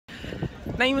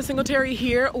Naima Singletary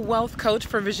here, wealth coach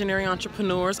for visionary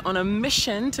entrepreneurs on a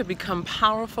mission to become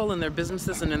powerful in their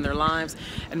businesses and in their lives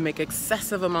and make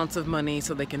excessive amounts of money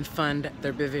so they can fund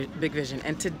their big vision.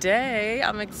 And today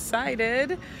I'm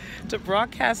excited to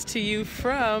broadcast to you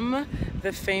from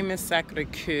the famous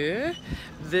Sacré-Cœur.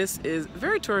 This is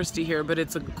very touristy here, but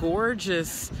it's a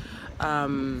gorgeous,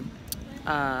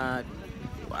 I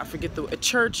forget a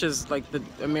church is like the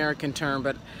American term,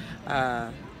 but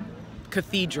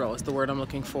cathedral is the word I'm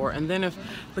looking for. And then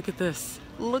look at this,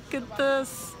 look at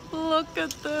this, look at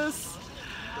this.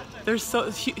 There's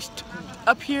so huge.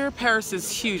 Up here, Paris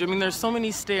is huge. I mean, there's so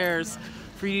many stairs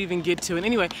for you to even get to. And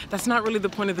anyway, that's not really the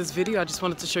point of this video. I just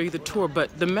wanted to show you the tour.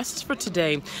 But the message for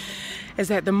today is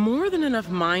that the more than enough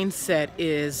mindset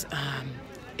is,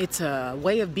 it's a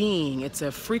way of being, it's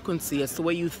a frequency, it's the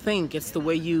way you think, it's the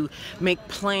way you make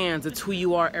plans, it's who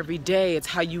you are every day, it's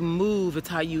how you move,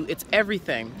 it's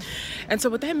everything. And so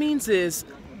what that means is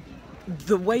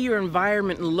the way your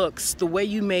environment looks, the way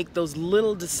you make those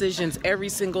little decisions every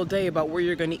single day about where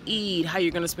you're going to eat, how you're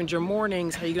going to spend your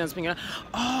mornings, how you're going to spend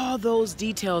all those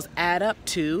details add up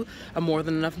to a more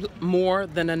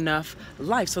than enough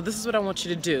life. So this is what I want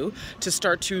you to do to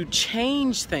start to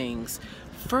change things.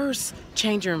 First,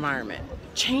 change your environment.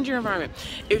 Change your environment.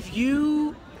 If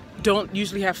you don't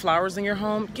usually have flowers in your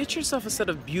home, get yourself a set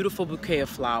of beautiful bouquet of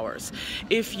flowers.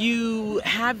 If you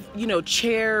have,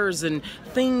 chairs and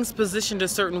things positioned a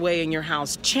certain way in your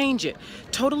house, change it.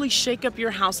 Totally shake up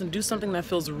your house and do something that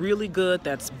feels really good,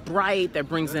 that's bright, that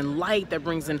brings in light, that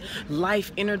brings in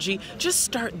life energy. Just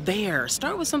start there.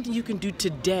 Start with something you can do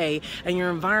today, and your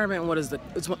environment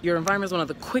your environment is one of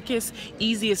the quickest,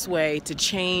 easiest way to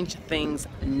change things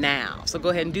now. So go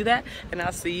ahead and do that, and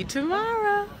I'll see you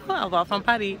tomorrow. Au revoir,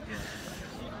 Paris.